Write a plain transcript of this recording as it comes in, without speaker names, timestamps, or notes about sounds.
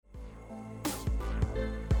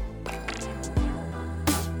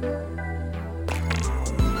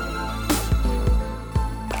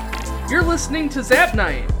listening to Zap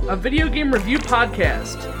Night, a video game review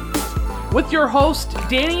podcast, with your hosts,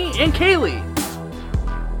 Danny and Kaylee.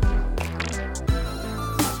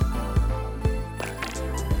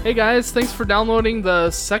 Hey guys, thanks for downloading the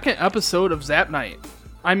second episode of Zap Night.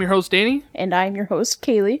 I'm your host, Danny. And I'm your host,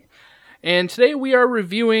 Kaylee. And today we are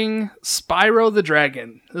reviewing Spyro the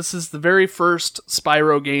Dragon. This is the very first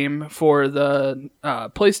Spyro game for the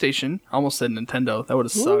PlayStation. I almost said Nintendo. That would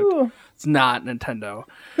have sucked. Ooh. It's not Nintendo.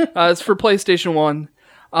 It's for PlayStation 1.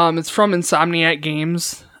 It's from Insomniac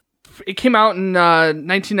Games. It came out in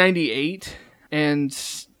 1998, and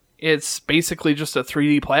it's basically just a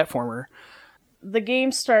 3D platformer. The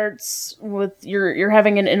game starts with you're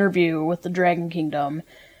having an interview with the Dragon Kingdom.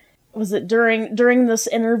 Was it during this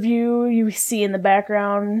interview you see in the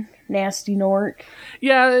background Gnasty Gnorc?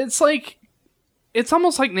 Yeah, it's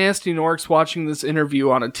almost like Gnasty Gnorc's watching this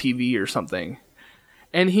interview on a TV or something.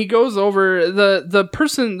 And he goes over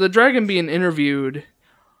the dragon being interviewed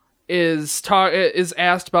is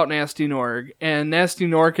asked about Gnasty Gnorc, and Gnasty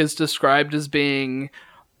Gnorc is described as being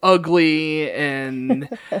ugly and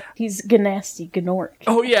he's Gnasty Gnorc.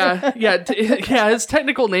 Oh yeah. His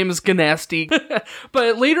technical name is Gnasty,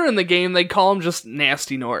 but later in the game they call him just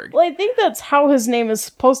Gnasty Gnorc. Well, I think that's how his name is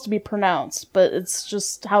supposed to be pronounced, but it's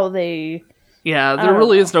just how they. Yeah, there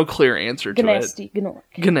really is no clear answer to it. Gnasty Gnorc.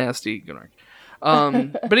 Gnasty Gnorc.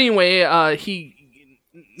 But anyway,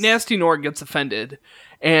 Gnasty Gnorc gets offended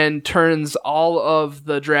and turns all of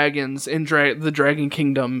the dragons in the Dragon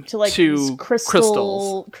Kingdom to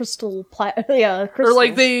crystals. Crystals. Or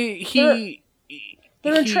like they're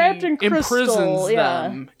entrapped in crystal. Imprisons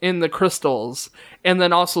them in the crystals, and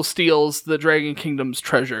then also steals the Dragon Kingdom's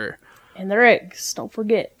treasure. And their eggs. Don't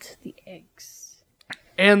forget the eggs.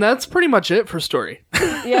 And that's pretty much it for story.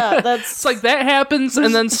 Yeah, that's... It's like that happens,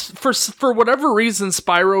 and then for whatever reason,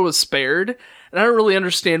 Spyro is spared. And I don't really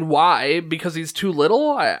understand why, because he's too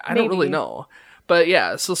little? I don't really know. But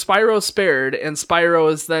yeah, so Spyro is spared, and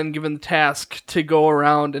Spyro is then given the task to go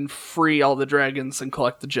around and free all the dragons and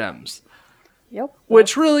collect the gems. Yep.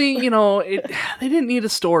 Which really, they didn't need a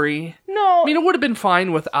story. No. I mean, it would have been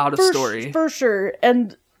fine without a story. For sure.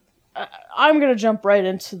 And I'm going to jump right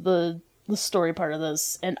into the story part of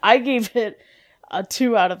this, and I gave it a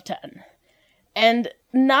 2 out of 10. And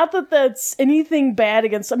not that that's anything bad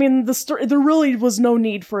against... I mean, the story, there really was no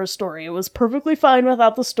need for a story. It was perfectly fine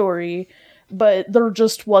without the story, but there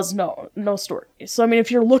just was no story. So, I mean,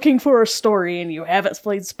 if you're looking for a story and you haven't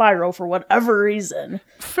played Spyro for whatever reason...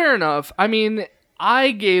 Fair enough. I mean,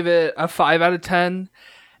 I gave it a 5 out of 10.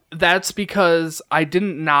 That's because I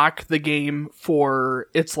didn't knock the game for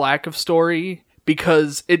its lack of story,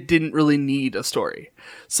 because it didn't really need a story.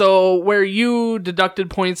 So where you deducted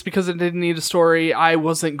points because it didn't need a story, I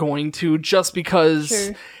wasn't going to, just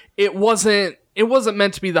because it wasn't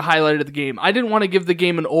meant to be the highlight of the game. I didn't want to give the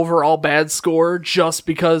game an overall bad score just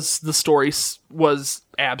because the story was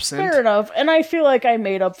absent. Fair enough, and I feel like I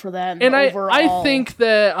made up for that in the overall I think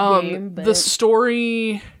that game, the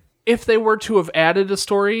story, if they were to have added a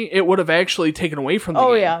story, it would have actually taken away from the game.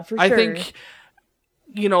 Oh yeah, for sure. I think...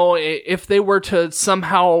 if they were to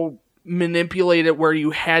somehow manipulate it where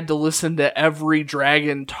you had to listen to every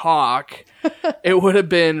dragon talk, it would have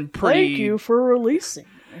been pretty... Thank you for releasing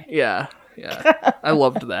me. Yeah. I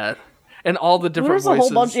loved that. And all the different voices. There's a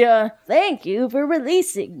whole bunch, thank you for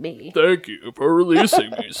releasing me. Thank you for releasing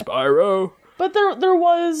me, Spyro. But there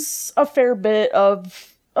was a fair bit of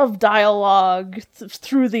dialogue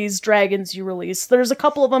through these dragons you release. There's a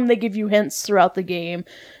couple of them they give you hints throughout the game,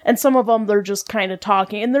 and some of them they're just kind of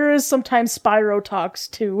talking, and there is sometimes Spyro talks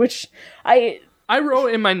too, which I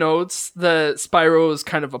wrote in my notes that Spyro is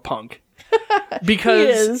kind of a punk.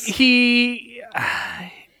 Because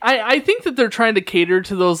I think that they're trying to cater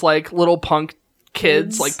to those like little punk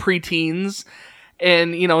kids, like preteens.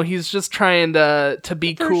 And, he's just trying to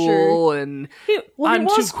be cool, and I'm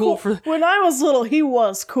too cool for... When I was little, he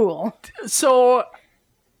was cool. So,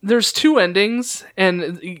 there's 2 endings,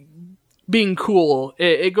 and being cool,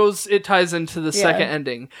 it ties into the second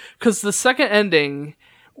ending. Because the second ending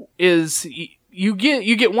is... You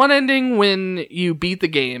get one ending when you beat the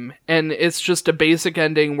game, and it's just a basic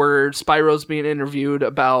ending where Spyro's being interviewed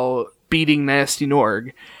about beating Gnasty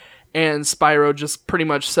Gnorc. And Spyro just pretty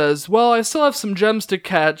much says, well, I still have some gems to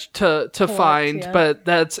catch, to find, but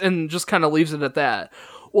and just kind of leaves it at that.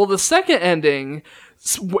 Well, the second ending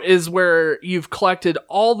is where you've collected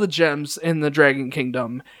all the gems in the Dragon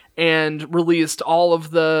Kingdom and released all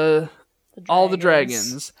the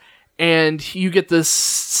dragons. And you get this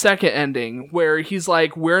second ending where he's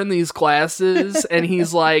like wearing these glasses and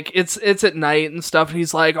he's like, it's at night and stuff. And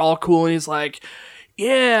he's like all cool. And he's like,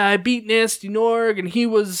 yeah, I beat Gnasty Gnorc and he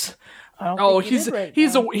was I don't think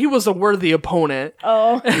he was a worthy opponent.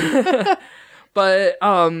 Oh. But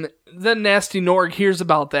then Nasty Norg hears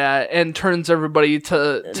about that and turns everybody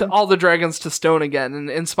to all the dragons to stone again,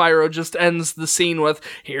 and Spyro just ends the scene with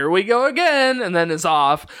 "Here we go again," and then is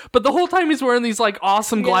off. But the whole time he's wearing these like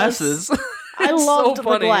awesome glasses. I loved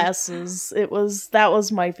the glasses. That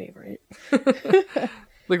was my favorite.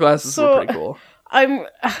 The glasses were pretty cool.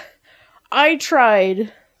 I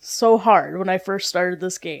tried so hard when I first started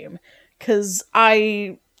this game because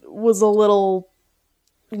I was a little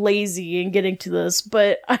lazy in getting to this,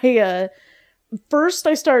 but I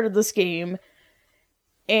started this game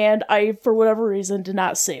and I, for whatever reason, did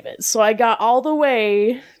not save it. So I got all the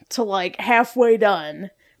way to like halfway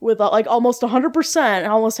done with like almost 100%,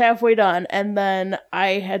 almost halfway done, and then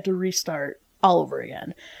I had to restart all over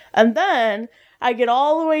again. And then I get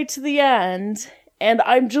all the way to the end and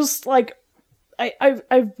I'm just like,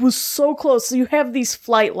 I was so close. So you have these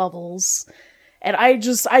flight levels. And I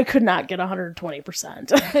could not get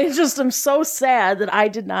 120%. I just am so sad that I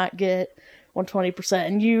did not get 120%.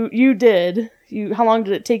 And you did. How long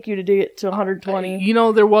did it take you to get to 120?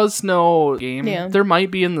 There was no game. Yeah. There might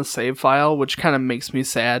be in the save file, which kind of makes me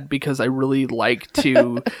sad because I really like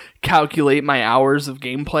to calculate my hours of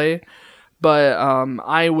gameplay. But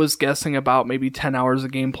I was guessing about maybe 10 hours of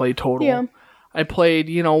gameplay total. Yeah. I played,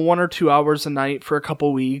 1 or 2 hours a night for a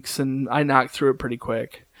couple weeks, and I knocked through it pretty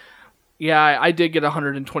quick. Yeah, I did get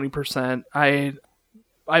 120%. I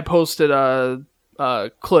posted a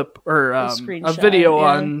clip or a video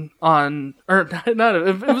it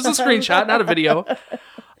was a screenshot, not a video,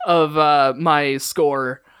 of my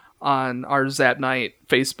score on our Zap Night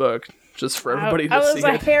Facebook, just for everybody to see. I was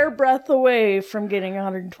a hairbreadth away from getting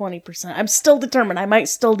 120%. I'm still determined. I might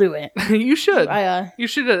still do it. You should. You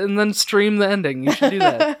should, and then stream the ending. You should do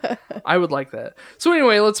that. I would like that. So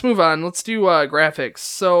anyway, let's move on. Let's do graphics.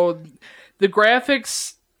 So the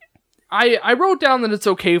graphics, I wrote down that it's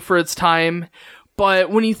okay for its time,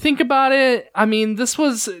 but when you think about it, I mean, this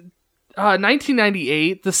was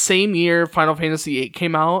 1998, the same year Final Fantasy VIII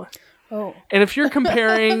came out. Oh. And if you're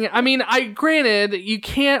comparing, I mean, granted, you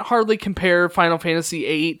can't hardly compare Final Fantasy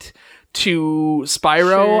VIII to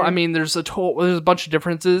Spyro. Sure. I mean, there's a bunch of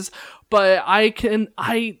differences, but Final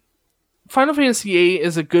Fantasy VIII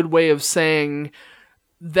is a good way of saying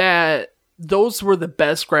that those were the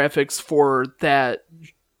best graphics for that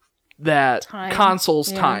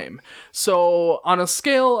console's time. So on a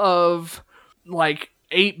scale of like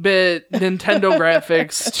 8-bit Nintendo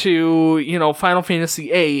graphics to, Final Fantasy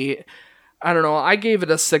VIII, I don't know, I gave it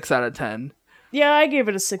a 6 out of 10. Yeah, I gave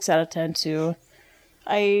it a 6 out of 10 too.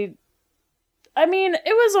 I mean, it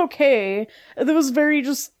was okay. There was very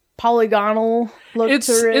just polygonal look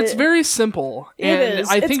to it. It's very simple. And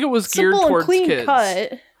I think it was geared towards clean kids.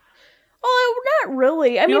 Cut. Well, not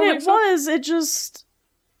really. I mean, it was. It just.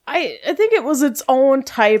 I think it was its own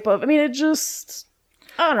type of. I mean, it just.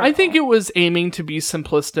 I don't know. I think it was aiming to be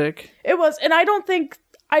simplistic. It was, and I don't think.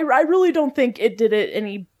 I really don't think it did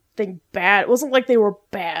anything bad. It wasn't like they were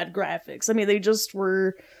bad graphics. I mean, they just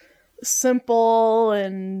were simple,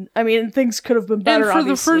 and I mean, things could have been better. And for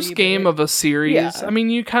the first game of a series, I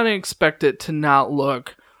mean, you kind of expect it to not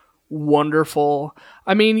look wonderful.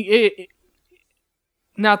 I mean,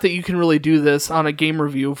 not that you can really do this on a game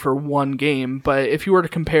review for one game, but if you were to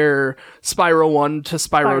compare Spyro 1 to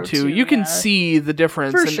Spyro 2, you can see the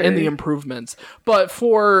difference and the improvements. But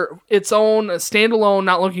for its own standalone,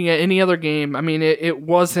 not looking at any other game, I mean, it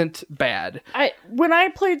wasn't bad. When I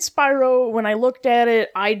played Spyro, when I looked at it,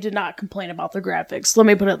 I did not complain about the graphics. Let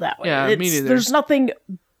me put it that way. Yeah, me neither. There's nothing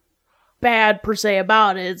bad per se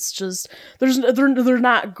about it. It's just they're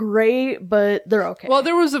not great, but they're okay. Well,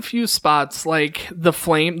 there was a few spots like the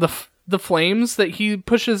flames that he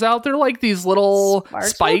pushes out. They're like these little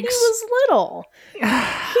spikes. When he was little.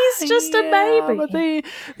 He's just a baby. But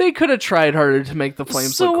they could have tried harder to make the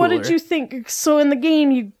flames look cooler. So what did you think? So in the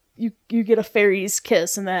game, you get a fairy's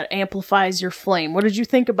kiss, and that amplifies your flame. What did you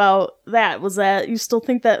think about that? You still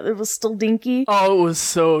think that it was still dinky? Oh, it was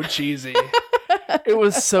so cheesy. It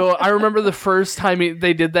was so. I remember the first time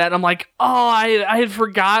they did that, and I'm like, oh, I had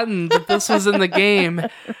forgotten that this was in the game.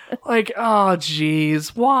 Like, oh,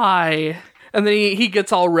 geez, why? And then he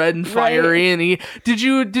gets all red and fiery, and did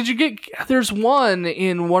you get? There's one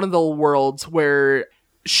in one of the worlds where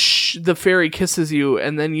the fairy kisses you,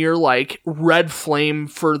 and then you're like red flame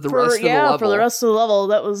for the rest of the level. Yeah, for the rest of the level.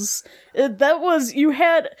 That was one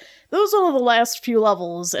of the last few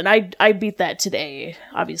levels, and I beat that today,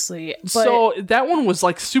 obviously. But so that one was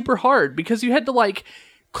like super hard because you had to like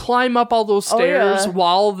climb up all those stairs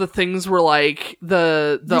while the things were like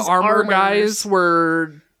the armor guys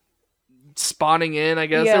were spawning in, I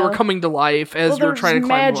guess. Yeah. They were coming to life as you were trying to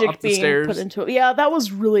climb up the stairs. Put into it. Yeah, that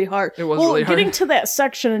was really hard. It was really hard. Getting to that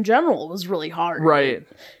section in general was really hard. Right.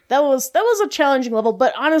 That was a challenging level,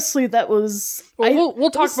 but honestly, that was...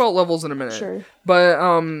 We'll talk about levels in a minute. Sure. But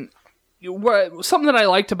something that I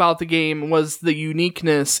liked about the game was the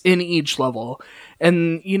uniqueness in each level.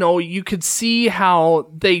 And, you could see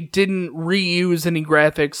how they didn't reuse any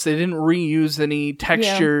graphics. They didn't reuse any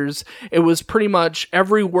textures. Yeah. It was pretty much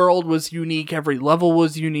every world was unique. Every level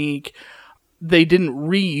was unique. They didn't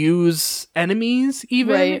reuse enemies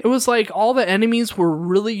even. Right. It was like all the enemies were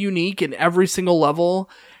really unique in every single level.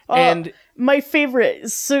 And my favorite,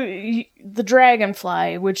 the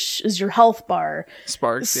dragonfly, which is your health bar.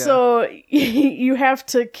 Sparks, yeah. So you have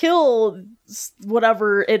to kill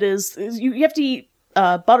whatever it is. You have to eat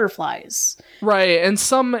butterflies. Right, and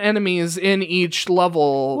some enemies in each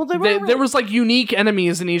level, there was like unique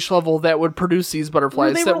enemies in each level that would produce these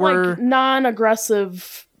butterflies that were like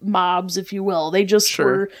non-aggressive mobs, if you will. They just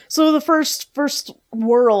were. So the first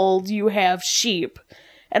world, you have sheep.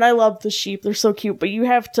 And I love the sheep. They're so cute. But you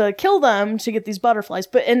have to kill them to get these butterflies.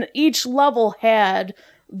 And each level had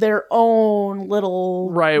their own little...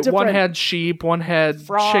 Right. One had sheep. One had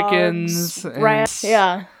frogs, chickens. Rats.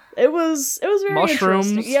 Yeah. It was very mushrooms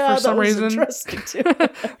interesting. Yeah, for some reason. Interesting too.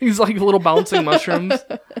 These like little bouncing mushrooms.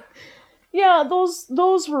 Yeah,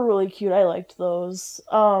 those were really cute. I liked those.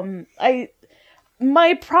 My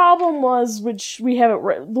problem was, which we have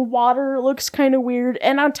it, the water looks kind of weird.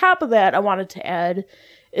 And on top of that, I wanted to add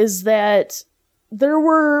is that there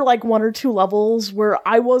were like 1 or 2 levels where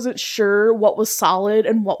I wasn't sure what was solid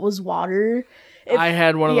and what was water. I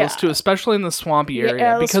had one of those too, especially in the swampy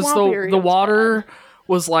area, because the water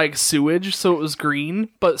was like sewage, so it was green,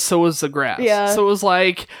 but so was the grass. Yeah. So it was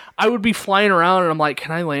like, I would be flying around and I'm like,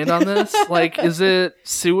 can I land on this? Like, is it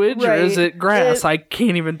sewage or is it grass? I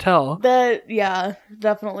can't even tell.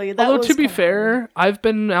 Definitely. Although, to be fair, I've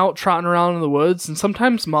been out trotting around in the woods and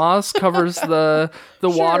sometimes moss covers the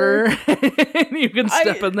water and you can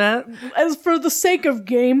step in that. As for the sake of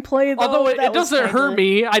gameplay, though, although it doesn't hurt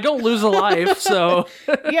me, I don't lose a life, so.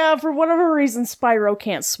 Yeah, for whatever reason, Spyro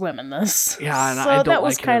can't swim in this. Yeah, and I don't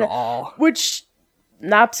like it at all. Which,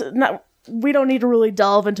 we don't need to really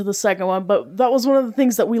delve into the second one, but that was one of the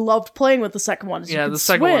things that we loved playing with the second one. Yeah, the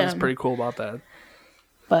second one is pretty cool about that.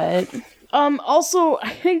 But, also,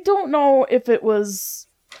 I don't know if it was...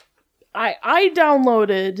 I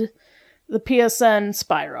downloaded the PSN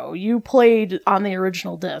Spyro. You played on the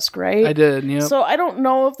original disc, right? I did, yeah. So I don't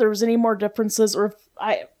know if there was any more differences,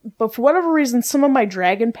 but for whatever reason, some of my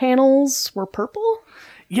dragon panels were purple.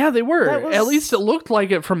 Yeah, they were. At least it looked like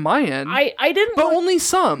it from my end. I didn't... But only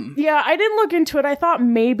some. Yeah, I didn't look into it. I thought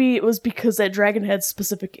maybe it was because that dragon had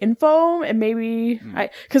specific info, and maybe...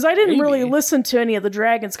 Because I didn't really listen to any of the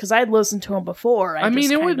dragons, because I'd listened to them before. I mean,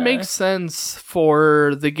 it would make sense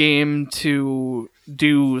for the game to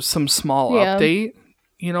do some small update.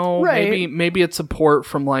 Right. Maybe it's a port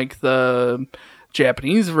from, like, the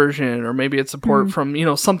Japanese version, or maybe it's a port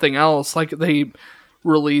from, something else. Like, they...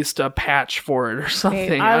 released a patch for it or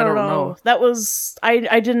something. I don't know. That was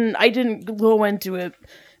I didn't go into it,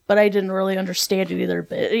 but I didn't really understand it either.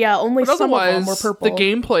 But yeah, only some of them were purple. The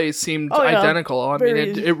gameplay seemed identical. I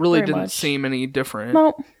mean, it really didn't seem any different.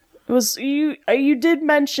 No, it was you. You did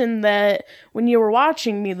mention that when you were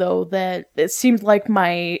watching me, though, that it seemed like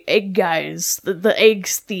my egg guys, the egg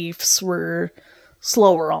thieves, were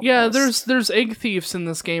slower almost. Yeah, there's egg thieves in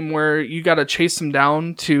this game where you got to chase them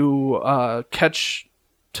down to catch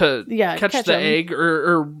the egg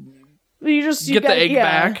or get the egg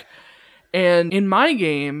back. And in my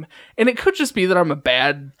game, and it could just be that I'm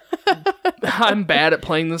bad at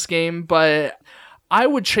playing this game, but I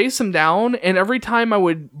would chase him down, and every time I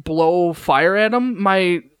would blow fire at him,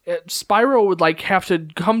 my Spyro would like have to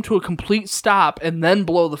come to a complete stop and then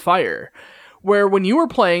blow the fire. Where when you were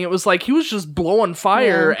playing, it was like he was just blowing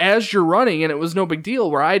fire as you're running, and it was no big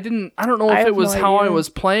deal. Where I don't know if it was how I was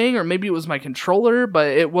playing, or maybe it was my controller, but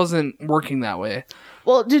it wasn't working that way.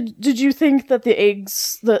 Well, did you think that the egg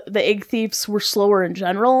thieves were slower in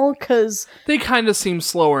general? Because they kind of seem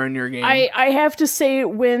slower in your game. I have to say,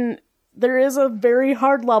 when there is a very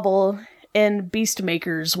hard level in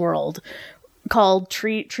Beastmaker's world called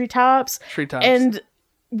Treetops, and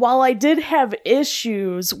while I did have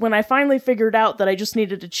issues, when I finally figured out that I just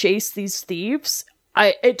needed to chase these thieves,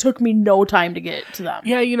 it took me no time to get to them.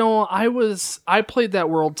 Yeah, I played that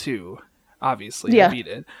world too, obviously. Yeah. I beat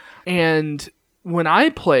it. And when I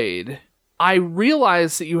played, I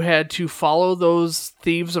realized that you had to follow those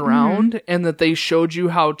thieves around and that they showed you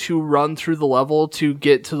how to run through the level to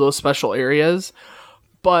get to those special areas.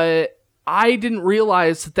 But I didn't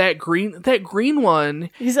realize that green one.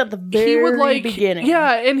 He's at the very beginning.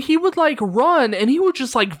 Yeah, and he would like run, and he would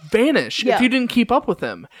just like vanish if you didn't keep up with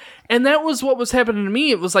him. And that was what was happening to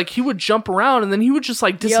me. It was like he would jump around, and then he would just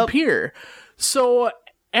like disappear. So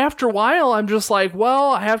after a while, I'm just like,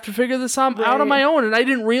 well, I have to figure this out on my own. And I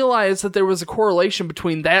didn't realize that there was a correlation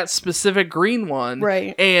between that specific green one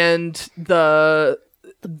and the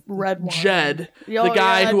red one. Jed, the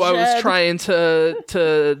guy who I was trying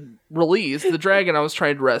to release, the dragon I was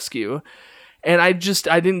trying to rescue. And I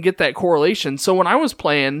didn't get that correlation. So when I was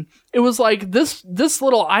playing, it was like this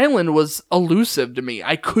little island was elusive to me.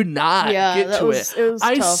 I could not get to it. It was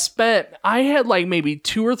tough. I had like maybe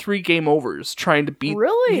 2 or 3 game overs trying to beat.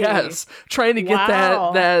 Really? Yes. Trying to get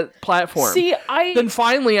that platform. See, then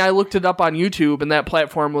finally I looked it up on YouTube, and that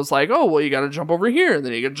platform was like, oh, well, you got to jump over here, and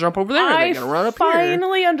then you got to jump over there, and then you got to run up here. I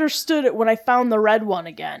finally understood it when I found the red one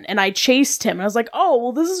again, and I chased him, and I was like, oh,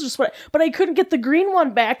 well, this is just what. But I couldn't get the green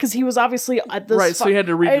one back because he was obviously at this. Right, so you had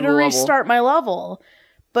to restart my level.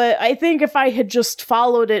 But I think if I had just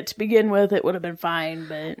followed it to begin with, it would have been fine.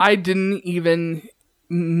 But I didn't even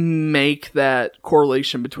make that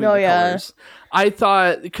correlation between the colors. I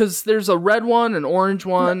thought, because there's a red one, an orange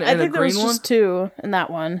one, and a green one. I think there was just 2 in that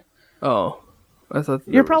one. Oh. I thought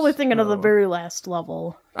you're probably thinking of the very last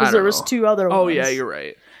level. Because there was 2 other ones. Oh, yeah, you're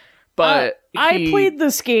right. But I played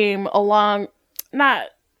this game a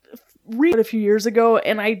few years ago,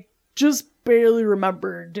 and I just barely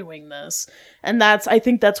remember doing this. And I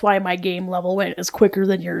think that's why my game level went as quicker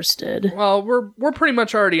than yours did. Well, we're pretty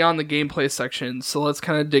much already on the gameplay section, so let's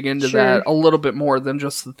kind of dig into that a little bit more than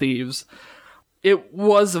just the thieves. It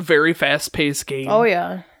was a very fast-paced game. Oh,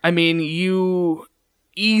 yeah. I mean, you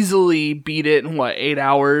easily beat it in, 8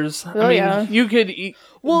 hours? Oh, yeah. You could...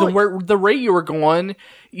 the rate you were going,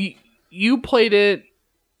 you played it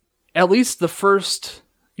at least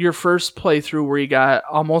your first playthrough where you got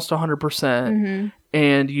almost 100%,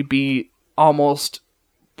 and you beat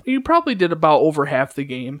you probably did about over half the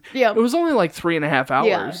game. Yeah. It was only like 3.5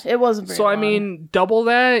 hours. Yeah, it wasn't very long. I mean, double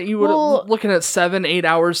that, you would looking at 7-8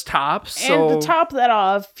 hours tops. And to top that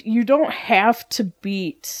off, you don't have to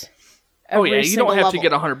beat every you don't have level. To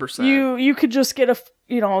get 100%. You could just get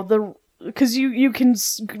because you can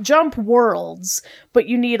jump worlds, but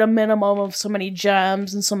you need a minimum of so many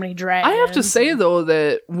gems and so many dragons. I have to say, though,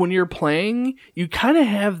 that when you're playing, you kind of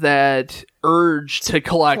have that urge to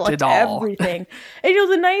collect it all. Everything.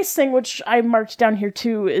 And the nice thing, which I marked down here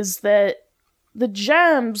too, is that the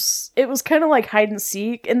gems, it was kind of like hide and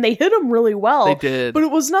seek, and they hit them really well. They did. But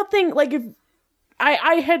it was nothing, like, if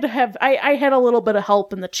I had a little bit of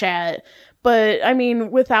help in the chat. But, I mean,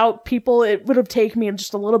 without people, it would have taken me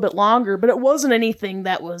just a little bit longer. But it wasn't anything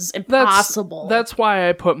that was impossible. That's why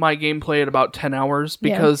I put my gameplay at about 10 hours.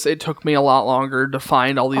 Because it took me a lot longer to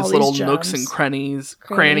find all these little nooks and crannies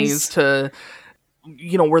to,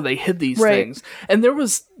 where they hid these things. And there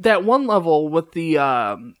was that one level with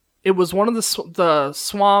it was one of the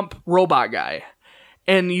swamp robot guy.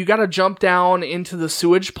 And you got to jump down into the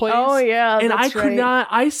sewage place. Oh, yeah, and I could not.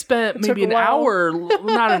 I spent maybe an hour,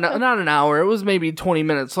 not an hour. It was maybe 20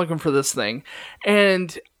 minutes looking for this thing,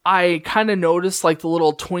 and I kind of noticed like the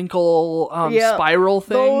little twinkle spiral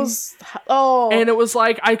thing. And it was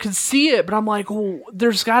like I could see it, but I'm like, oh,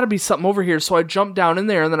 there's got to be something over here. So I jumped down in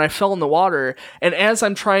there, and then I fell in the water. And as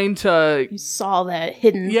I'm trying to, you saw that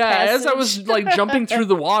hidden. Yeah, passage. as I was like jumping through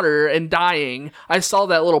the water and dying, I saw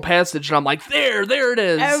that little passage, and I'm like, there it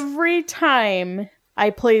is. Every time I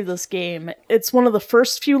play this game, it's one of the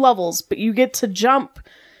first few levels, but you get to jump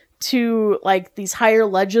to like these higher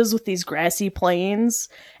ledges with these grassy plains,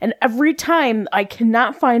 and every time I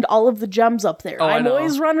cannot find all of the gems up there. I'm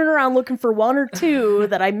always running around looking for 1 or 2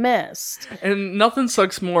 that I missed. And nothing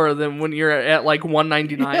sucks more than when you're at like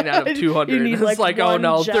 199 out of 200. It's like oh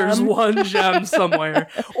no, there's one gem somewhere.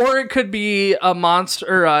 Or it could be a monster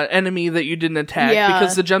or an enemy that you didn't attack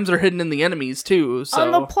because the gems are hidden in the enemies too. So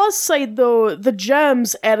on the plus side though, the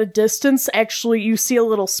gems at a distance, actually you see a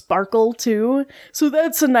little sparkle too. So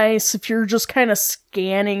that's a nice if you're just kind of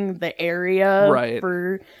scanning the area. Right.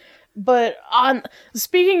 But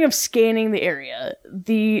speaking of scanning the area,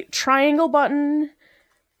 the triangle button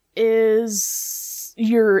is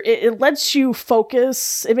it lets you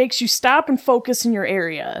focus. It makes you stop and focus in your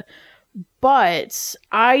area. But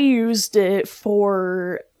I used it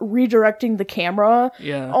for redirecting the camera.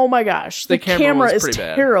 Yeah. Oh my gosh. The camera is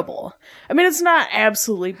terrible. I mean, it's not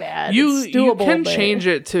absolutely bad. You can change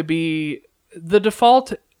it to be the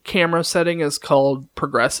default camera setting is called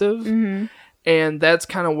progressive, and that's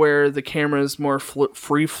kind of where the camera is more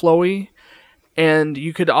free flowy. And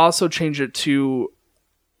you could also change it to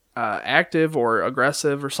active or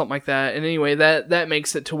aggressive or something like that. And anyway, that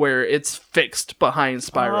makes it to where it's fixed behind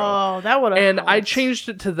Spyro. Oh, that would have And helped. I changed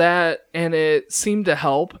it to that, and it seemed to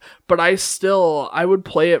help. But I would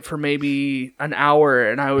play it for maybe an hour,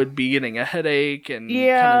 and I would be getting a headache and kind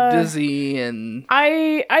of dizzy. And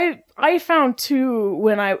I found too,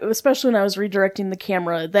 especially when I was redirecting the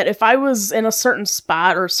camera, that if I was in a certain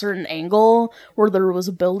spot or a certain angle where there was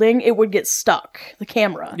a building, it would get stuck. The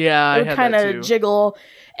camera, yeah, it would kind of jiggle,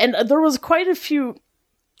 and there was quite a few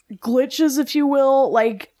glitches, if you will.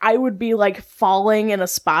 Like I would be like falling in a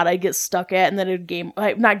spot I'd get stuck at, and then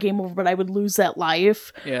it'd not game over, but I would lose that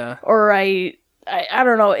life. Yeah, or I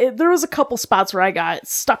don't know. There was a couple spots where I got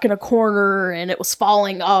stuck in a corner and it was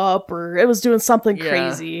falling up, or it was doing something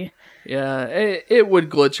crazy. Yeah, it would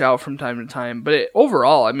glitch out from time to time, but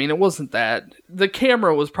overall, I mean, it wasn't that. The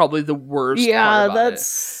camera was probably the worst part about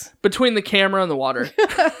it. Between the camera and the water.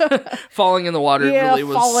 Falling in the water really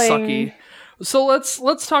was sucky. So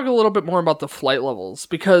let's talk a little bit more about the flight levels,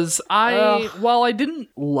 because while I didn't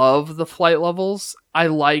love the flight levels, I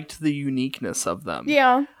liked the uniqueness of them.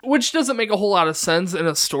 Yeah. Which doesn't make a whole lot of sense in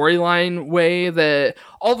a storyline way that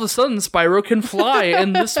all of a sudden Spyro can fly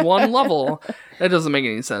in this one level. That doesn't make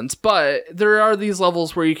any sense. But there are these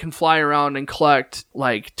levels where you can fly around and collect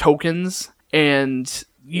like tokens, and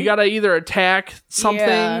you gotta either attack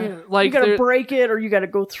something, like you gotta break it, or you gotta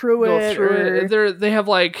go through it. They have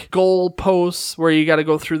like goal posts where you gotta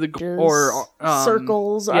go through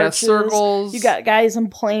circles, arches. Circles. You got guys in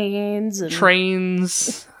planes and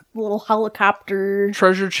trains, little helicopter,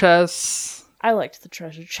 treasure chests. I liked the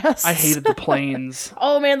treasure chests. I hated the planes.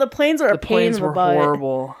 Oh man, the planes are a pain in the butt.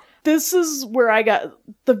 Horrible. This is where I got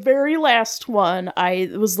the very last one.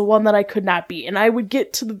 It was the one that I could not beat, and I would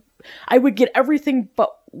get everything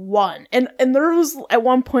but one. And there was, at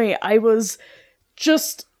one point, I was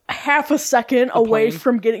just half a second away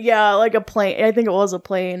from getting, like a plane. I think it was a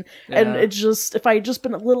plane. Yeah. And it just, if I had just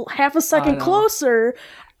been half a second closer,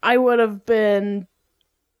 I would have got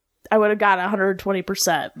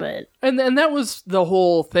 120%, but... And that was the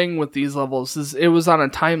whole thing with these levels, is it was on a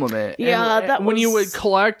time limit. Yeah, when you would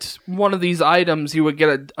collect one of these items, you would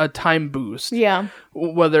get a time boost. Yeah.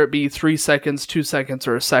 Whether it be 3 seconds, 2 seconds,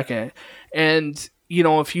 or a second. And,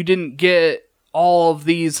 if you didn't get all of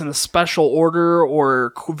these in a special order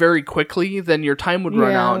or very quickly, then your time would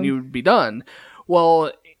run out and you would be done.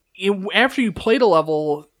 Well, after you played a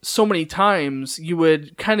level so many times, you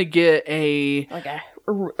would kind of get a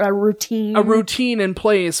routine in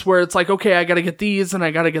place where it's like, okay, I gotta get these and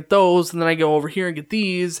I gotta get those, and then I go over here and get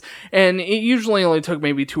these, and it usually only took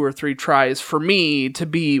maybe 2 or 3 tries for me to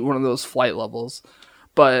beat one of those flight levels.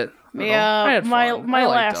 But I my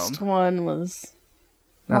last one was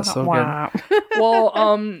not so good.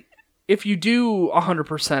 Well, if you do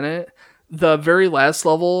 100% it, the very last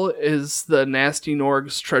level is the Nasty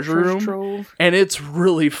Norg's treasure room, trove. And it's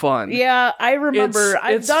really fun. Yeah, I remember.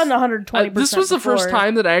 I've done 120%. This was the first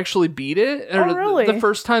time that I actually beat it. Oh, really? The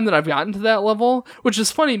first time that I've gotten to that level, which is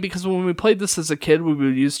funny because when we played this as a kid, we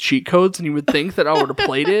would use cheat codes, and you would think that I would have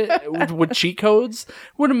played it with cheat codes.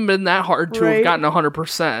 Wouldn't have been that hard to have gotten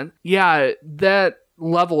 100%. Yeah, that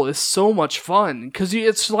level is so much fun because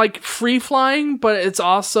it's like free flying, but it's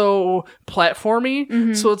also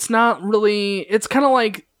platformy. So it's not really, it's kind of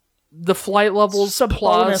like the flight levels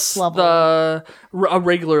plus a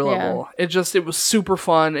regular level. It was super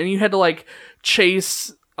fun, and you had to like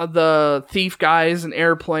chase the thief guys in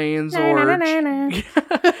airplanes or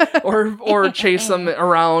chase them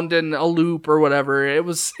around in a loop or whatever. It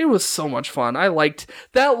was so much fun. I liked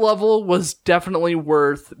that level. Was definitely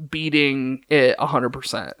worth beating it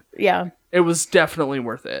 100%. Yeah, it was definitely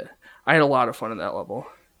worth it. I had a lot of fun in that level.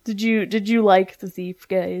 Did you like the thief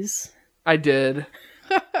guys? I did.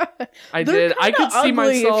 I did. I could see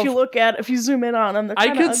myself. If you zoom in on them, I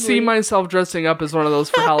could see myself dressing up as one of those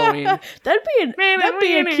for Halloween. That'd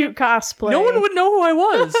be a cute cosplay. No one would know who I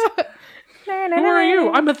was. Who are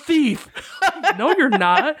you? I'm a thief. No, you're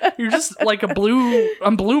not. You're just like a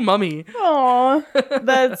blue mummy. Aw,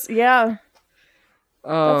 that's That's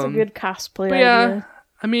a good cosplay idea. Yeah,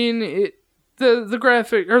 I mean, the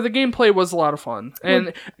graphic or the gameplay was a lot of fun,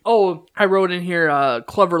 and I wrote in here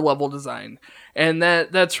clever level design. And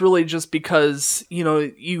that's really just because,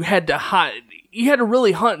 you had to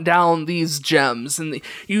really hunt down these gems, and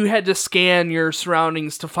you had to scan your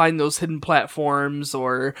surroundings to find those hidden platforms,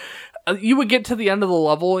 or you would get to the end of the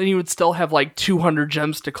level and you would still have like 200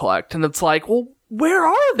 gems to collect. And it's like, well, where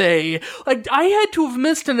are they? Like, I had to have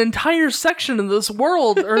missed an entire section of this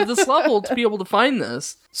world or this level to be able to find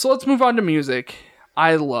this. So let's move on to music.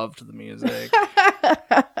 I loved the music.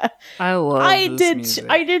 I love this music.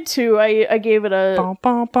 I did too. I gave it a...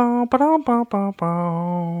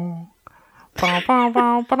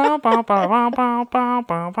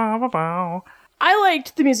 I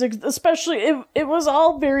liked the music, especially it was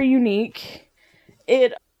all very unique.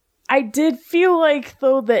 I did feel like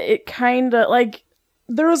though that it kind of like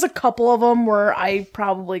there was a couple of them where I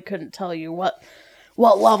probably couldn't tell you what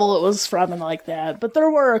level it was from and like that, but there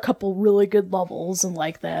were a couple really good levels and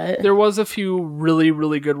like that. There was a few really,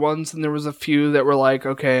 really good ones, and there was a few that were like,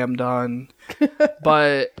 okay, I'm done.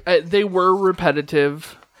 But they were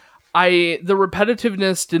repetitive. The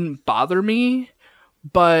repetitiveness didn't bother me,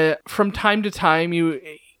 but from time to time, you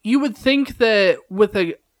would think that with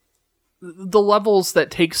the levels that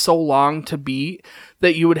take so long to beat,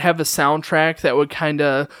 that you would have a soundtrack that would kind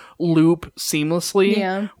of loop seamlessly.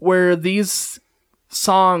 Yeah. Where these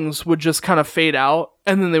songs would just kind of fade out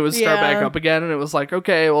and then they would start back up again, and it was like,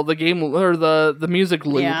 okay, well, the game or the music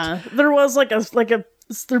looped. Yeah, there was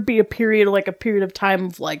there'd be a period of time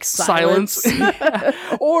of like silence.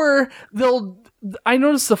 Or I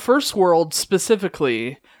noticed the first world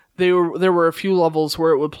specifically, there were a few levels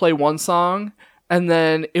where it would play one song and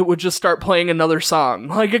then it would just start playing another song,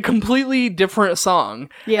 like a completely different song.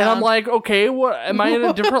 Yeah. And I'm like, okay, what, am I in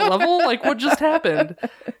a different level? Like, what just happened?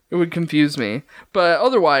 It would confuse me. But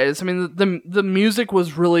otherwise, I mean, the music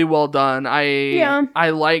was really well done. I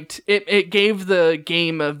liked it. It gave the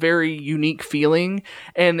game a very unique feeling.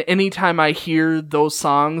 And anytime I hear those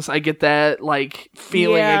songs, I get that like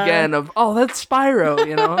feeling again of, oh, that's Spyro,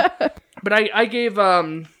 you know? But I gave,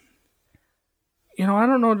 I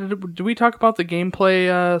don't know, did we talk about the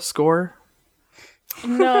gameplay score?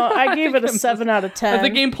 No, I gave it a 7 out of 10. The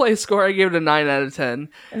gameplay score, I gave it a 9 out of 10.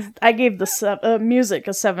 I gave the music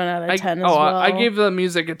a 7 out of 10 as well. I gave the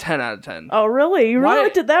music a 10 out of 10. Oh, really? You really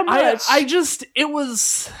did that much?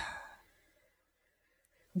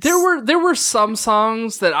 There were some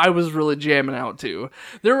songs that I was really jamming out to.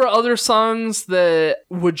 There were other songs that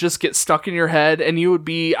would just get stuck in your head, and I would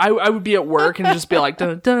be at work and just be like,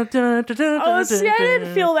 dun, dun, dun, dun, dun, oh, see, I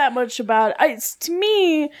didn't feel that much about it. To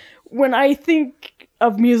me, when I think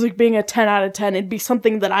of music being a 10 out of 10, it'd be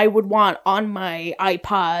something that I would want on my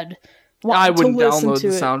iPod. I wouldn't download the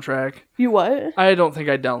soundtrack. You what? I don't think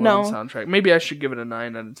I'd download the soundtrack. Maybe I should give it a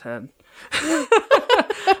 9 out of 10.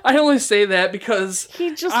 I only say that because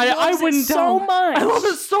he just loves it so much. I love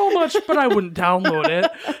it so much, but I wouldn't download it.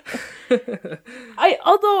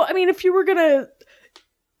 If you were gonna,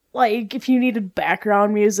 like, if you needed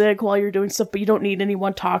background music while you're doing stuff, but you don't need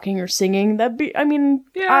anyone talking or singing, that'd be, I don't know.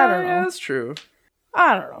 Yeah, that's true.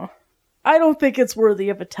 I don't know. I don't think it's worthy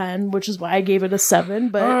of a 10, which is why I gave it a 7,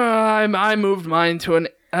 but... I moved mine to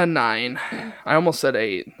a 9. I almost said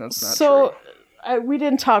 8. That's not true. So, we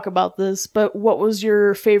didn't talk about this, but what was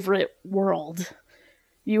your favorite world?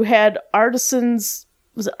 You had Artisans...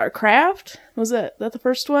 Was it Craft? Was that the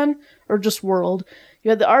first one? Or just World?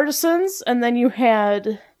 You had the Artisans, and then you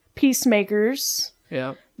had Peacemakers.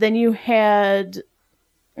 Yeah. Then you had...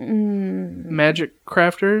 Magic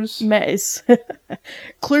Crafters.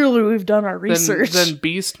 Clearly, we've done our research. Then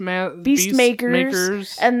Beast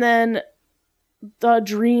Makers, and then the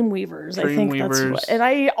Dreamweavers. I think that's what. And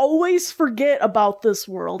I always forget about this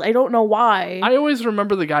world. I don't know why. I always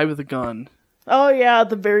remember the guy with the gun. Oh yeah, at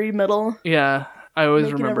the very middle. Yeah, I always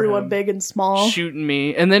Making remember everyone him big and small, shooting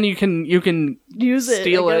me, and then you can use it,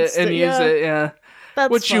 steal it, and use it. Yeah. That's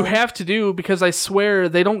Which fun. you have to do, because I swear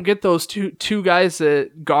they don't get those two guys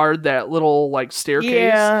that guard that little like staircase.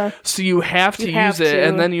 Yeah. So you have to use it,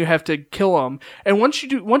 and then you have to kill them. And once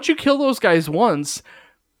you kill those guys once,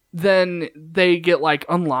 then they get like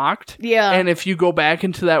unlocked. Yeah. And if you go back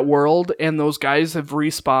into that world and those guys have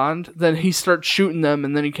respawned, then he starts shooting them,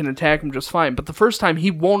 and then he can attack them just fine. But the first time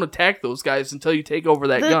he won't attack those guys until you take over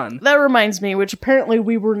that gun. That reminds me, which apparently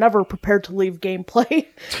we were never prepared to leave gameplay,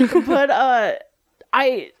 but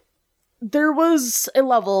there was a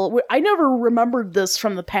level, I never remembered this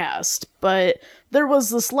from the past, but there was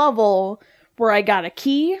this level where I got a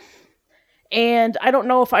key, and I don't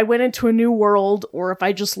know if I went into a new world or if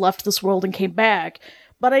I just left this world and came back,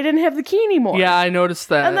 but I didn't have the key anymore. Yeah, I noticed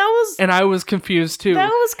that. And I was confused too. That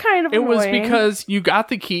was kind of annoying. It was because you got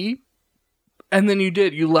the key, and then you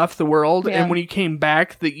left the world, and when you came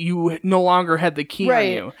back, that you no longer had the key on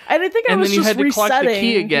you. And I think I was just resetting. And then you had to collect the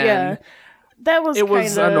key again. Yeah. That was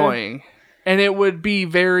annoying. And it would be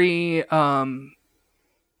very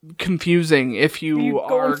confusing if you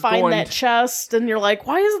go and find that chest and you're like,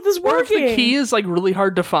 why isn't this working? Or if the key is like really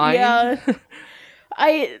hard to find. Yeah.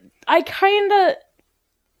 I kind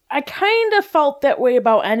of felt that way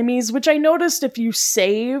about enemies, which I noticed if you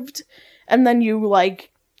saved and then you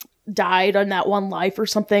like died on that one life or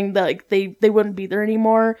something, that like, they wouldn't be there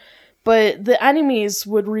anymore. But the enemies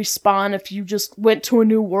would respawn if you just went to a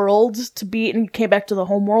new world to beat and came back to the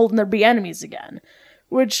home world, and there'd be enemies again.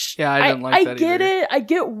 Which, yeah, I didn't like that get either. it. I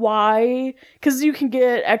get why. Because you can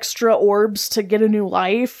get extra orbs to get a new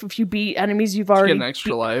life if you beat enemies you've already... Get an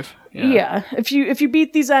extra life. Yeah. If you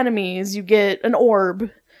beat these enemies, you get an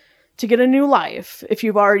orb to get a new life if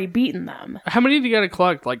you've already beaten them. How many do you got to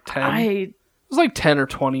collect? Like 10? It was like 10 or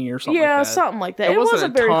 20 or something like that. Yeah, something like that. It wasn't a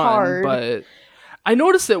very ton, hard. But I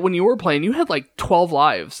noticed that when you were playing, you had like 12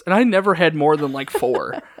 lives, and I never had more than like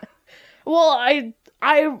 4. Well,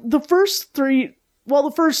 the first 3... Well,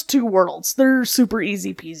 the first 2 worlds, they're super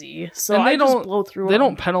easy peasy. So I just blow through them. They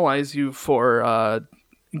don't penalize you for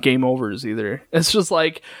game overs either. It's just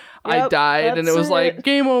like, I died, and it was like,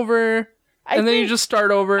 game over. And then you just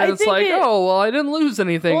start over, and it's like, oh, well, I didn't lose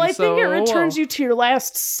anything. Well, I think it returns you to your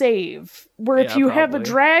last save. Where if you have a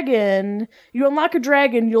dragon, you unlock a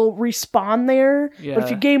dragon, you'll respawn there. Yeah. But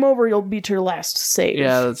if you game over, you'll be to your last save.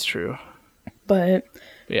 Yeah, that's true. But...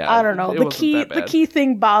 Yeah, I don't know. The key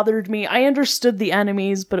thing bothered me. I understood the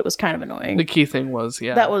enemies, but it was kind of annoying. The key thing was,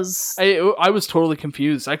 yeah. That was... I was totally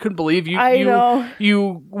confused. I couldn't believe you.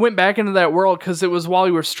 You went back into that world because it was while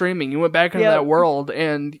you were streaming. You went back into that world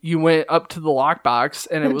and you went up to the lockbox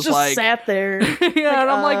and it was just like... sat there. Yeah, and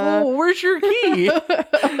I'm like, well, where's your key?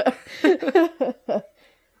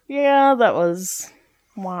 Yeah, that was...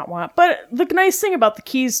 Wah, wah. But the nice thing about the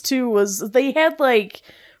keys, too, was they had, like...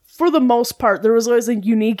 For the most part, there was always a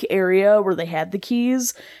unique area where they had the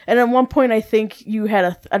keys. And at one point, I think you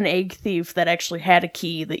had an egg thief that actually had a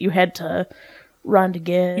key that you had to run to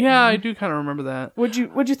get. Yeah, I do kind of remember that. What'd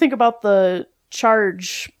you think about the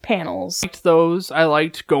charge panels? I liked those. I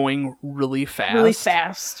liked going really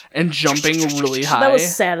fast. And jumping really high. That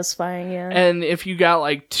was satisfying, yeah. And if you got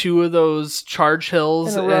like 2 of those charge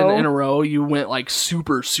hills in a row, you went like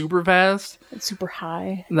super fast. And super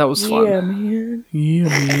high. And that was fun. Yeah, man. Yeah,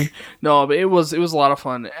 man. No, but it was a lot of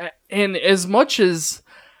fun. And as much as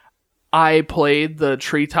I played the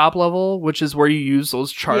treetop level, which is where you use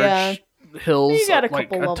those charge hills, you got a like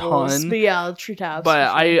couple a levels, ton. but yeah, treetops. But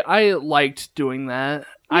I liked doing that.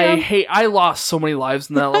 Yeah. I lost so many lives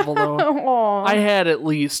in that level though. I had at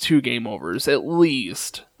least 2 game overs, at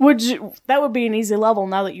least. That would be an easy level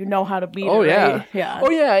now that you know how to beat it. Right? Yeah. Oh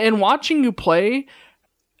yeah, and watching you play,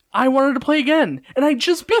 I wanted to play again, and I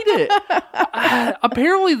just beat it.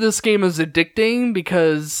 Apparently this game is addicting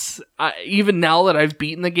because even now that I've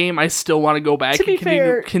beaten the game, I still want to go back and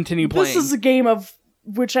continue playing. This is a game of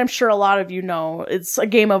which I'm sure a lot of you know. It's a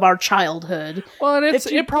game of our childhood. Well, and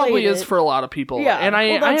it probably is for a lot of people. Yeah, and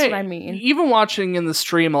that's what I mean. Even watching in the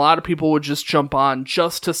stream, a lot of people would just jump on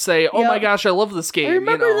just to say, "Oh my gosh, I love this game." I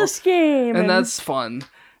remember this game, and that's fun.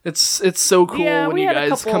 It's so cool when you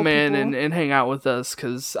guys come in and hang out with us,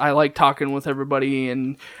 because I like talking with everybody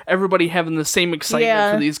and everybody having the same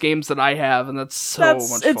excitement for these games that I have, and that's much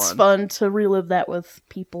fun. It's fun to relive that with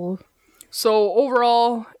people. So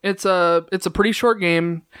overall, it's a pretty short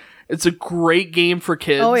game. It's a great game for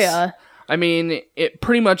kids. Oh yeah. I mean,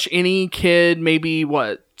 pretty much any kid, maybe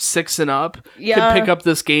 6 and up, could pick up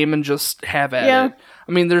this game and just have at it.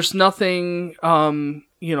 I mean, there's nothing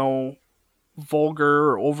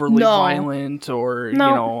vulgar or overly violent or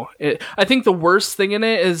I think the worst thing in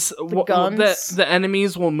it is that the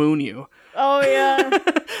enemies will moon you. Oh yeah.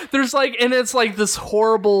 There's and it's this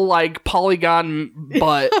horrible polygon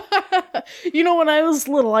butt. When I was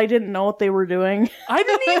little, I didn't know what they were doing. I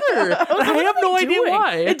didn't either. I have no idea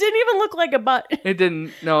why. It didn't even look like a butt. It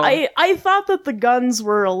didn't. No. I thought that the guns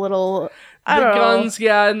were a little. I don't know. Guns,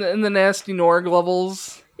 yeah, and the nasty Norg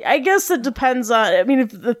levels. I guess it depends on. I mean,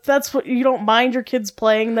 if that's what you don't mind your kids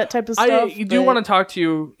playing that type of stuff. I do want to talk to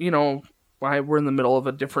you. We're in the middle of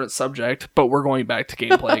a different subject, but we're going back to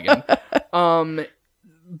gameplay again.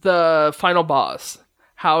 The final boss.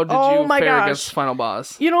 How did you fare against the final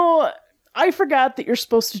boss? I forgot that you're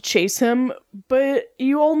supposed to chase him, but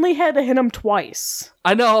you only had to hit him twice.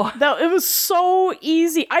 I know. It was so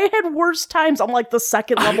easy. I had worse times on the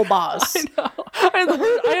second level boss. I know.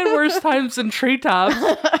 I had worse times than treetops.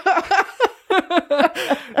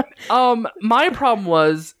 My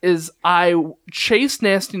problem is I chased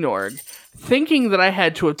Nasty Norg thinking that I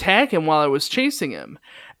had to attack him while I was chasing him.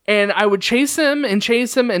 And I would chase him and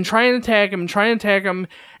try and attack him,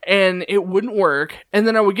 and it wouldn't work. And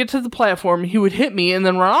then I would get to the platform, he would hit me and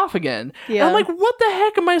then run off again. Yeah. And I'm like, what the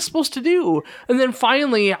heck am I supposed to do? And then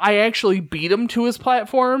finally, I actually beat him to his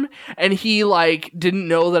platform, and he didn't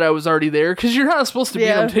know that I was already there, because you're not supposed to beat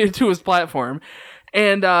him to his platform.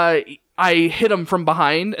 And I hit him from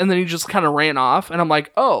behind, and then he just kind of ran off, and I'm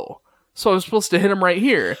like, oh. So I was supposed to hit him right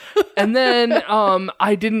here. And then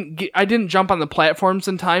I didn't jump on the platforms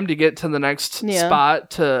in time to get to the next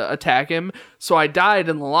spot to attack him. So I died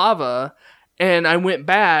in the lava. And I went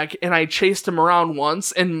back and I chased him around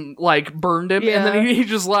once and like burned him. And then he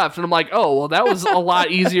just left. And I'm like, oh, well, that was a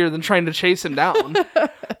lot easier than trying to chase him down.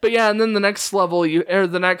 But yeah, and then the next level,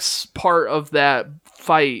 the next part of that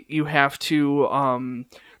fight, you have to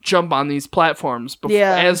jump on these platforms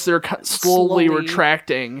as they're slowly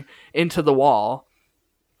retracting into the wall.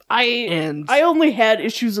 I only had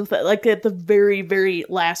issues with that, like at the very, very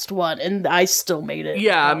last one, and I still made it.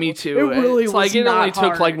 Yeah, me too. It really was like it not only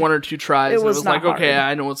hard. took like 1 or 2 tries. It was like, okay,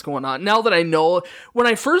 I know what's going on. Now that I know, when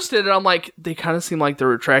I first did it, I'm like, they kind of seem like they're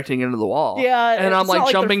retracting into the wall. Yeah, and I'm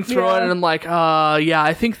like jumping through it, and I'm like, yeah,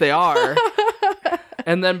 I think they are.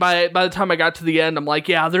 And then by the time I got to the end, I'm like,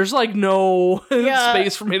 yeah, there's like no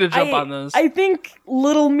space for me to jump on this. I think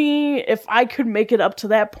little me, if I could make it up to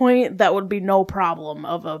that point, that would be no problem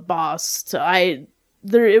of a boss. It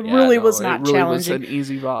really was not challenging. It was an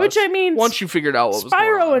easy boss. Which, I mean, once you figured out what was going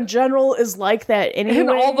on. Spyro in general is like that anyway. And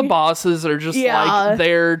all the bosses are just like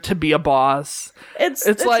there to be a boss. It's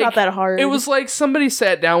like, not that hard. It was like somebody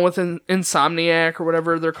sat down with an Insomniac or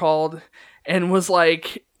whatever they're called and was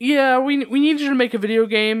like, yeah, we need you to make a video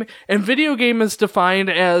game, and video game is defined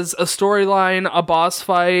as a storyline, a boss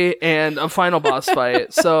fight, and a final boss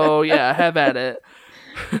fight. So yeah, have at it.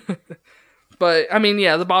 But I mean,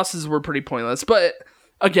 yeah, the bosses were pretty pointless. But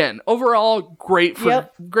again, overall, great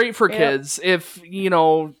for kids. If you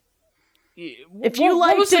know, if you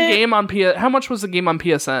liked what was the game on how much was the game on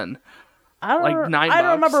PSN? I don't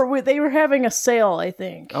remember. They were having a sale, I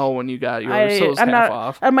think. Oh, when you got yours, so it was half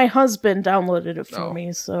off. And my husband downloaded it for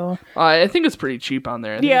me, so I think it's pretty cheap on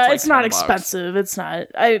there. It's not expensive. It's not.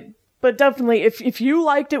 But definitely, if you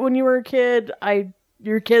liked it when you were a kid,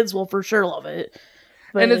 your kids will for sure love it.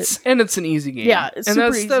 But and it's an easy game. Yeah, it's super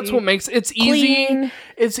easy. That's what makes it's easy. Clean.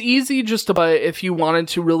 It's easy just to, but if you wanted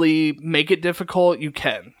to really make it difficult, you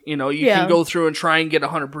can. You know, you can go through and try and get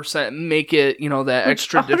 100% and make it, you know, that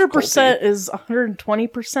extra 100% is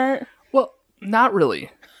 120%. Well, not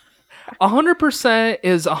really. 100%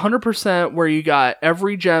 is 100% where you got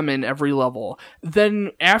every gem in every level.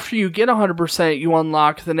 Then after you get 100%, you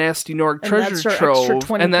unlock the Nasty Norg treasure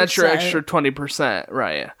trove, and that's your extra 20%,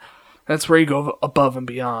 right? That's where you go above and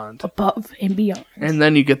beyond. Above and beyond. And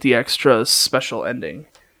then you get the extra special ending.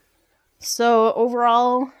 So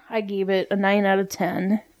overall, I gave it a 9 out of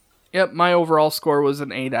 10. Yep, my overall score was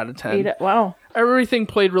an 8 out of 10. Wow. Everything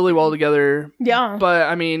played really well together. Yeah. But,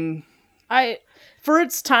 I mean... For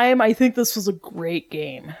its time, I think this was a great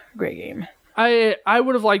game. Great game. I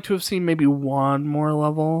would have liked to have seen maybe one more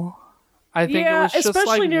level. I think it was just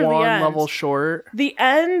like one level short. The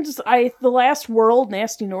end, the last world,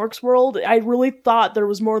 Nasty Norg's world, I really thought there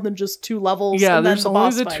was more than just 2 levels. Yeah, and there's then the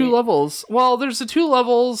only the boss 2 fight. levels. Well, there's the 2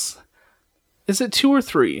 levels. Is it 2 or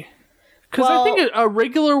 3? Because I think a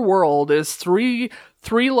regular world is three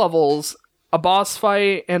levels, a boss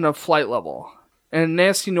fight, and a flight level. And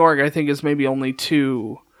Nasty Norg, I think, is maybe only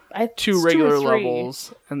 2 regular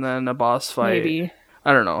levels, and then a boss fight. Maybe.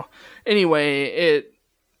 I don't know. Anyway,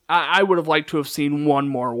 I would have liked to have seen one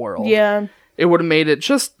more world. Yeah. It would have made it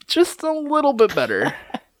just a little bit better.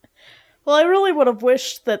 Well, I really would have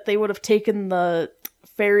wished that they would have taken the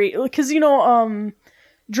fairy... Because, you know,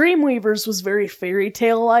 Dreamweavers was very fairy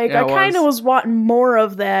tale-like. Yeah, I kind of was wanting more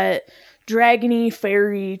of that dragony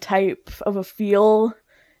fairy type of a feel.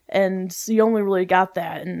 And you only really got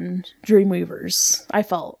that in Dreamweavers, I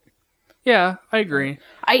felt. Yeah, I agree.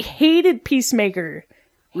 I hated Peacemaker.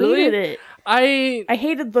 Really? Hated it. I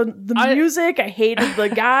hated the music. I hated the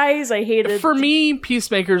guys. I hated... For me,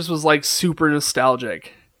 Peacemakers was like super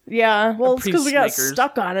nostalgic. Yeah, well, it's because we got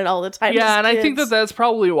stuck on it all the time. Yeah, and I think that's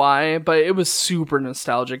probably why, but it was super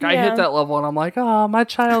nostalgic. Yeah. I hit that level and I'm like, oh, my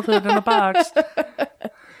childhood in a box.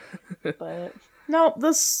 But no,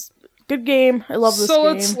 this good game. I love this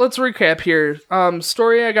game. So let's recap here.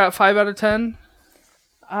 Story, I got 5 out of 10.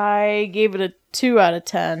 I gave it a 2 out of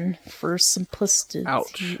 10 for simplicity.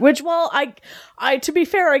 Ouch. Which, well, I to be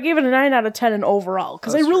fair, I gave it a 9 out of 10 in overall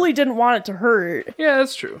because I really didn't want it to hurt. Yeah,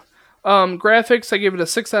 that's true. Graphics, I gave it a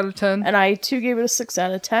 6 out of 10. And I too gave it a 6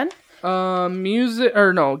 out of 10.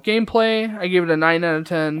 Gameplay, I gave it a 9 out of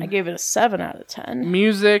 10. I gave it a 7 out of 10.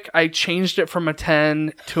 Music, I changed it from a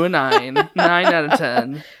 10 to a 9. 9 out of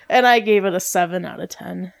 10. And I gave it a 7 out of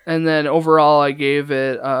 10. And then overall, I gave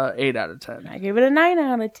it 8 out of 10. I gave it a 9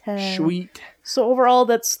 out of 10. Sweet. So overall,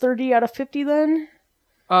 that's 30 out of 50 then?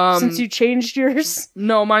 Since you changed yours?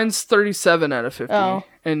 No, mine's 37 out of 50. Oh.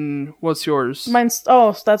 And what's yours?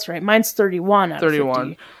 That's right. Mine's 31 out of 31.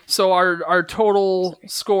 50. So our total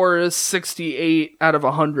score is 68 out of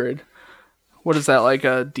 100. What is that, like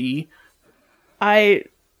a D?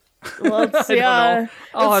 Let's see. I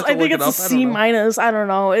think it's a C minus. I don't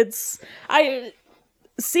know.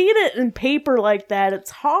 Seeing it in paper like that,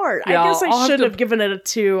 it's hard. Yeah, I guess I should have given it a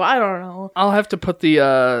 2. I don't know. I'll have to put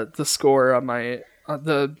the score on my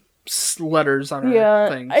the letters on our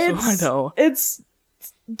thing, so I know. It's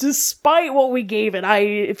despite what we gave it.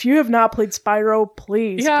 If you have not played Spyro,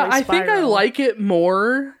 please. Yeah, play Spyro. I think I like it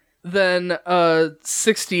more than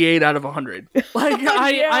 68 out of 100. Like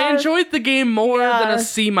I enjoyed the game more than a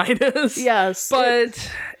C minus. Yes,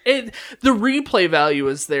 but the replay value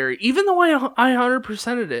is there. Even though I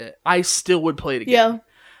 100%ed it, I still would play it again. Yeah.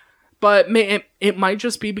 But it might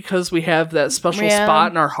just be because we have that special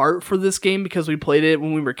spot in our heart for this game because we played it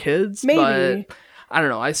when we were kids. Maybe. But I don't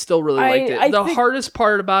know. I still really liked it. The hardest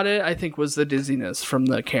part about it, I think, was the dizziness from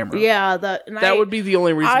the camera. Yeah, that would be the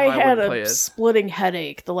only reason why I wouldn't play it. I had a splitting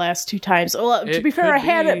headache the last 2 times. Well, to be fair, I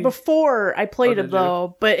had it before I played it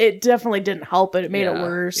though, but it definitely didn't help it. It made it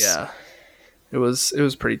worse. Yeah, it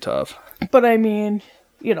was pretty tough. But I mean,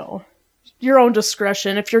 your own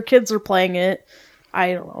discretion. If your kids are playing it,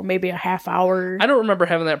 I don't know, maybe a half hour. I don't remember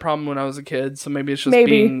having that problem when I was a kid, so maybe it's just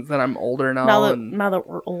being that I'm older now. Now that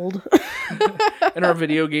we're old. And our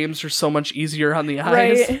video games are so much easier on the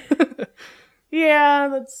eyes. Right. Yeah,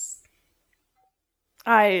 that's...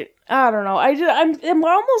 I don't know. I'm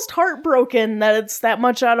almost heartbroken that it's that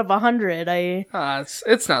much out of 100.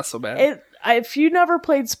 It's not so bad. If you never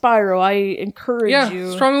played Spyro, I encourage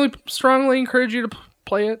you. Strongly encourage you to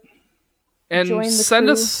play it. And send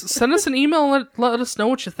us an email and let us know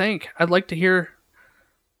what you think. I'd like to hear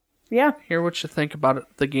what you think about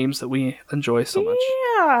the games that we enjoy so much.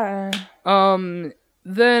 Yeah.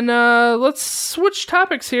 Then let's switch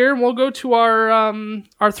topics here and we'll go to our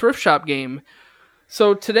thrift shop game.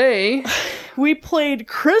 So today we played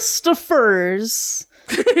Christopher's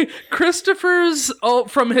from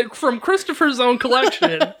Christopher's own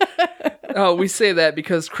collection. Oh, we say that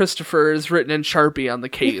because Christopher is written in Sharpie on the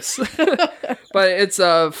case. But it's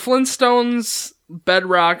Flintstones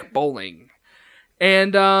Bedrock Bowling.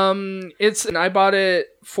 And I bought it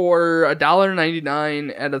for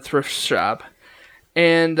 $1.99 at a thrift shop.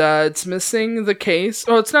 And it's missing the case.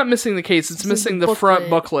 Oh, it's not missing the case. It's missing the front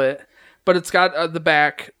booklet. But it's got the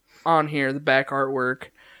back on here, the back artwork.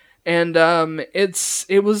 And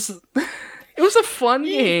it was a fun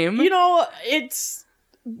game. It's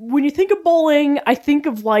when you think of bowling, I think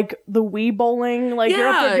of like the Wii bowling, like you're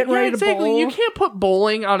up there getting ready to bowl. You can't put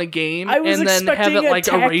bowling on a game and then have it like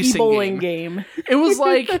a racing bowling game. It was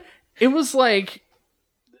like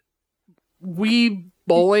Wii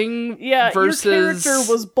bowling versus your character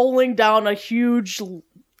was bowling down a huge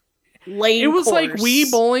lane. It was course. like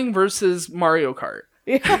Wii bowling versus Mario Kart.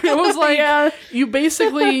 It was like you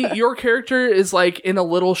basically your character is like in a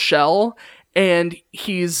little shell and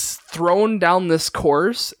he's thrown down this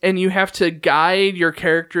course and you have to guide your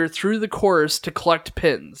character through the course to collect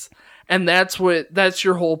pins. And that's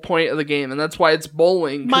your whole point of the game, and that's why it's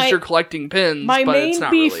bowling, because you're collecting pins. My but main it's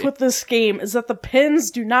not beef really. with this game is that the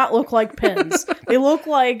pins do not look like pins. They look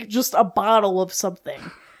like just a bottle of something.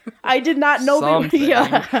 I did not know they were.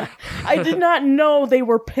 Yeah, I did not know they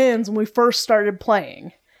were pins when we first started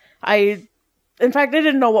playing. In fact, I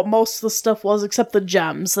didn't know what most of the stuff was except the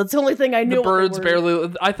gems. That's the only thing I knew. The birds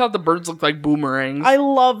barely. I thought the birds looked like boomerangs. I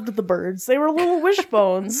loved the birds. They were little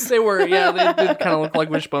wishbones. They were. Yeah, they did kind of look like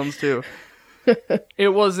wishbones too. It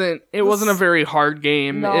wasn't a very hard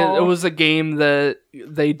game. No. It was a game that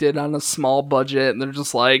they did on a small budget, and they're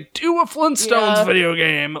just like, do a Flintstones video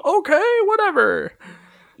game. Okay, whatever.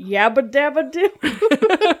 Yabba dabba do.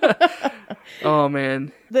 Oh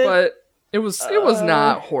man, but it was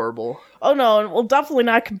not horrible. Oh no, well, definitely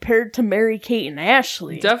not compared to Mary Kate and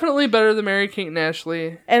Ashley. Definitely better than Mary Kate and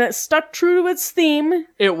Ashley. And it stuck true to its theme.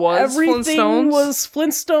 It was Everything Flintstones. was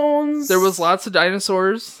Flintstones. There was lots of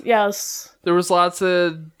dinosaurs. Yes. There was lots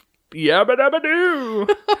of yabba dabba doo.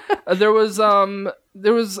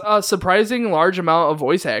 There was a surprising large amount of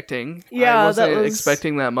voice acting. Yeah, I wasn't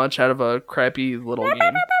expecting that much out of a crappy little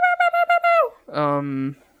game.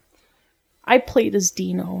 I played as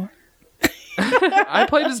Dino. I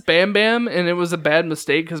played as Bam Bam, and it was a bad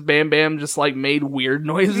mistake because Bam Bam just like made weird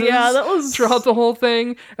noises. Yeah, that was throughout the whole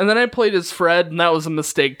thing. And then I played as Fred, and that was a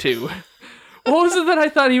mistake too. What was it that I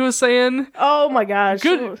thought he was saying? Oh my gosh!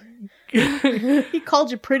 Good. He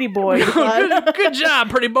called you pretty boy. Good job,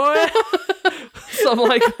 pretty boy. Something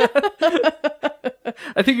like that.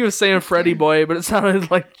 I think he was saying Freddy Boy, but it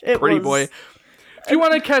sounded like Pretty Boy. If you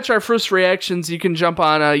want to catch our first reactions, you can jump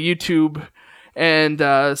on YouTube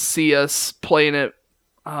and see us playing it.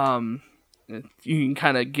 You can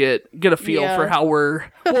kind of get a feel for how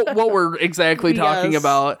what we're exactly talking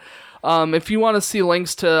about. If you want to see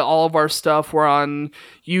links to all of our stuff, we're on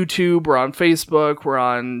YouTube, we're on Facebook, we're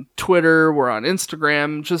on Twitter, we're on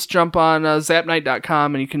Instagram. Just jump on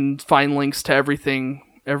zapnight.com and you can find links to everything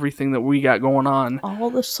that we got going on. All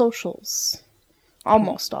the socials.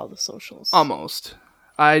 Almost all the socials. Almost.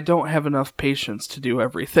 I don't have enough patience to do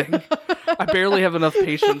everything. I barely have enough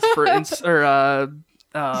patience for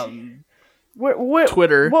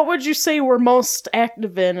Twitter. What would you say we're most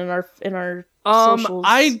active in our socials?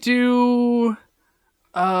 I do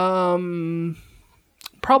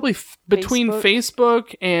probably between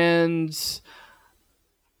Facebook and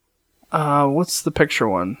what's the picture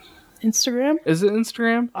one? Instagram? Is it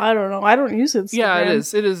Instagram? I don't know. I don't use Instagram. Yeah, it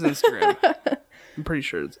is. It is Instagram. I'm pretty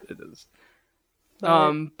sure it is.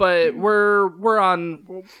 But we're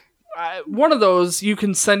on one of those. You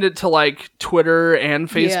can send it to like Twitter and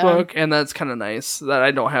Facebook, and that's kind of nice that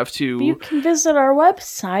I don't have to. You can visit our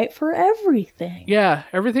website for everything. Yeah,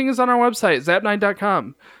 everything is on our website,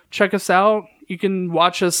 zapnight.com. Check us out. You can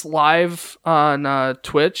watch us live on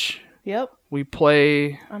Twitch. Yep. We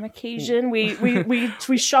play on occasion. We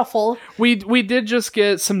shuffle. We did just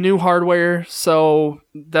get some new hardware, so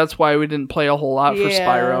that's why we didn't play a whole lot for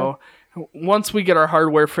Spyro. Once we get our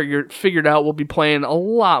hardware figured out, we'll be playing a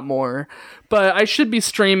lot more. But I should be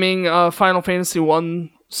streaming Final Fantasy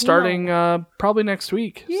 1 starting probably next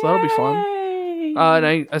week, so that'll be fun.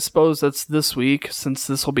 And I suppose that's this week since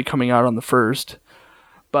this will be coming out on the 1st.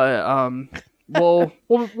 But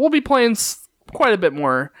we'll be playing quite a bit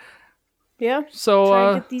more. Yeah.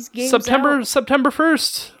 So get these games September out. September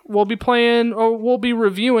 1st, we'll be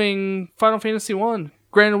reviewing Final Fantasy 1.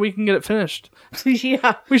 Granted, we can get it finished.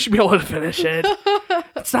 Yeah. We should be able to finish it.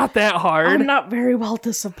 It's not that hard. I'm not very well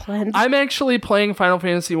disciplined. I'm actually playing Final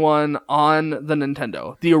Fantasy 1 on the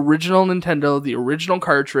Nintendo. The original Nintendo, the original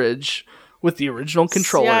cartridge, with the original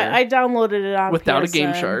controller. Yeah, I downloaded it on without PSN. a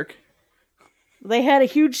Game Shark. They had a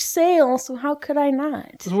huge sale, so how could I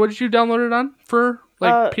not? So what did you download it on for?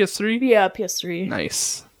 PS3? Yeah, PS3.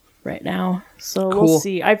 Nice. Right now. So Cool. We'll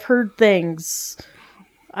see. I've heard things.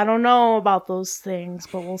 I don't know about those things,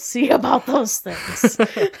 but we'll see about those things.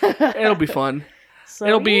 It'll be fun. So,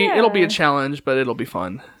 it'll be a challenge, but it'll be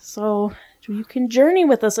fun. So you can journey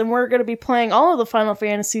with us, and we're going to be playing all of the Final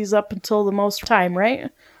Fantasies up until the most time, right?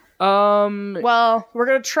 Well, we're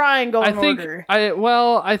going to try and go in order.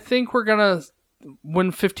 I think we're going to,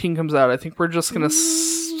 when 15 comes out, I think we're just going to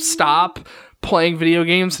stop playing video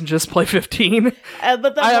games and just play 15.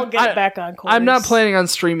 But then we'll get back on course. I'm not planning on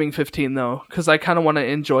streaming 15 though, because I kind of want to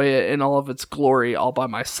enjoy it in all of its glory all by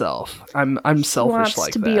myself. I'm selfish like that.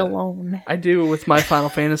 Wants to be alone. I do with my Final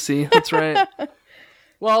Fantasy. That's right.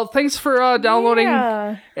 Well, thanks for downloading,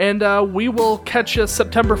 and we will catch you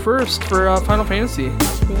September 1st for Final Fantasy.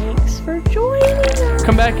 Thanks for joining us.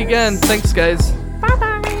 Come back again. Thanks, guys.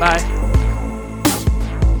 Bye-bye. Bye.